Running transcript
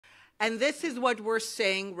And this is what we're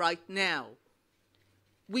saying right now.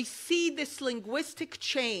 We see this linguistic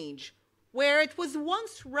change where it was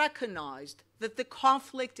once recognized that the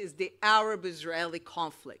conflict is the Arab-Israeli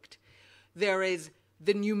conflict. There is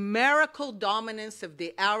the numerical dominance of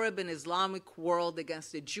the Arab and Islamic world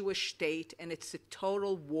against the Jewish state, and it's a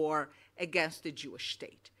total war against the Jewish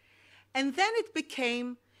state. And then it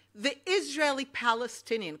became the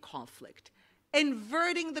Israeli-Palestinian conflict,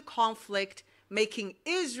 inverting the conflict, making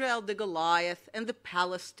Israel the Goliath and the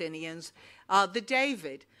Palestinians the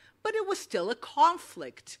David. But it was still a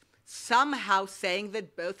conflict, somehow saying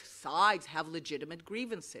that both sides have legitimate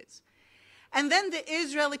grievances. And then the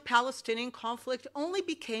Israeli-Palestinian conflict only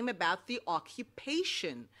became about the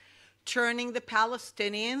occupation, turning the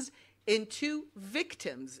Palestinians into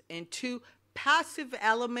victims, into passive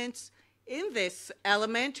elements in this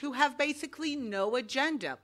element who have basically no agenda.